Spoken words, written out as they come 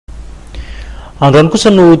Androany kosa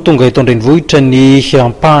no tonga eto andrenivohitra ny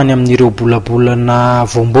ampahany amin'ireo bolabolana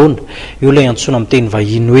voambona io ilay antsoina amin'ny teny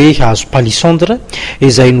vahiny hoe hazo palissandre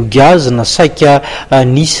izay nogiazina saika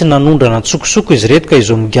nisy nanondrana tsokosoko izy reto ka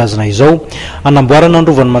izao nogiazina izao anamboarana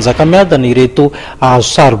androvany Manjakamiadana ireto hazo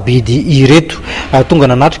sarobidy ireto tonga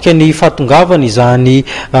nanatrika ny fahatongavana izany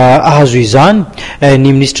hazo izany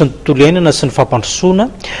ny ministra ny tontolo iainana sy ny fampandrosoana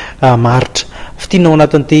Maritra fitinao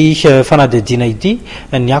anatin'ity fanadihadiana ity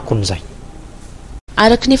ny akon'izay.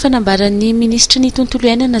 Araka ny fanambaran'ny ministra ny tontolo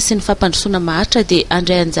iainana sy ny fampandrosoana Maritra dia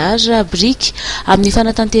andray anjara briky amin'ny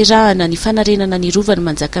fanatanterahana ny fanarenana ny rovan'ny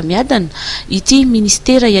Manjakamiadana ity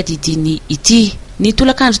ministera iadidiny ity. Ny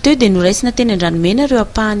tolakandro teo dia noraisina teny Andranomena ireo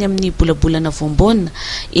ampahany amin'ny bolabolana voambona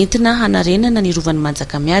entina hanarenana ny rovan'ny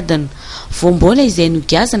Manjakamiadana, voambona izay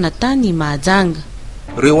nogiazana tany Mahajanga.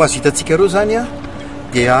 Ireo azo hitantsika ireo zany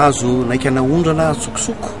dia azo naikana ondrana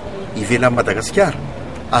tsokosoko ivelan'i Madagasikara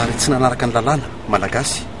ary tsy nanaraka ny lalàna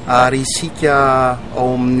malagasy ary isika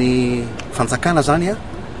ao amin'ny fanjakana zany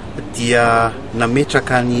dia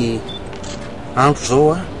nametraka ny andro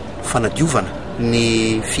zao fanadiovana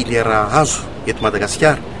ny filiera hazo eto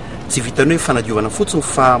Madagasikara. Tsy vitany hoe fanadiovana fotsiny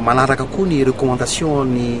fa manaraka koa ny recommandation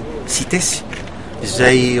ny CITES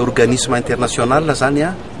izay organisme international zany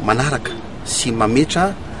manaraka sy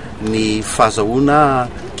mametra ny fahazahoana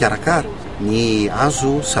karakara ny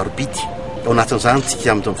hazo sarobidy ao anatin'izany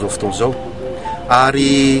tsika amin'izao fotoana izao.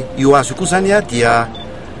 Ary io azo koa zany dia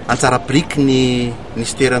antsara briky ny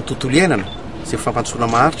ministera ny tontolo iainana sy ny fampandrosoana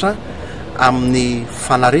Maharitra amin'ny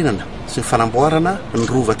fanarenana sy ny fanamboarana ny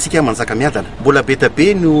rovantsika Manjakamiadana. Mbola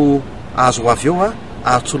betabe no azo avy eo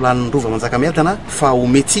ahatsolan'ny rova Manjakamiadana fa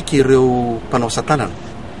omentsika ireo mpanao asa tanana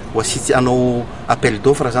ho asitsika anao appel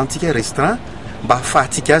d'offre zany tsika restaurant mba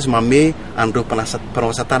ahafahantsika azy mame an'ireo mpanao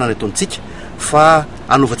asa tanana eto antsika fa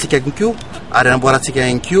anovantsika ihany ary anamboarantsika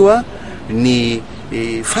ihany koa ny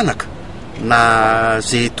fanaka na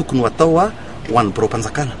zay tokony ho atao ho an'ny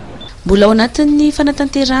biro-mpanjakana. Mbola ao anatin'ny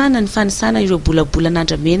fanatanterahana ny fanisana ireo bolabolana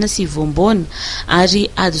Andramena sy voambona ary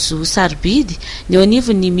azo sarobidy ny eo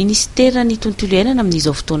anivon'ny ministera ny tontolo iainana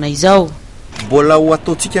amin'izao fotoana izao. Mbola ho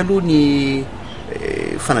ataontsika aloha ny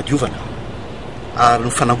fanadiovana ary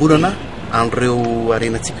ny fanamborana an'ireo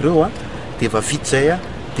arenantsika ireo dia efa vita zay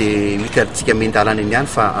dia mikalitsika mendalana eny ihany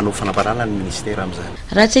fa anao fanambarana ny ministera amin'izany.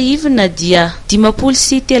 Raha tsy ahivina dia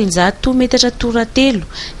 503 metatra toratelo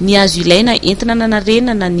ny azo ilaina entina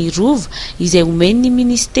nanarenana ny rova izay omen'ny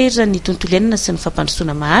ministera ny tontolo iainana sy ny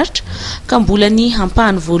fampandrosoana Maharitra ka mbola ny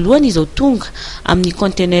ampahany voalohany izao tonga amin'ny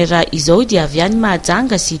conteneur izao dia avy any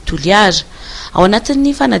Mahajanga sy Toliara. Ao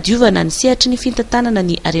anatin'ny fanadiovana ny sehatry ny fintantanana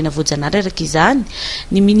ny arena voajanahary araka izany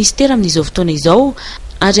ny ministera amin'izao fotoana izao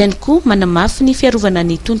ary ihany koa manamafy ny fiarovana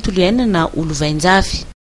ny tontolo iainana Olovainjafy.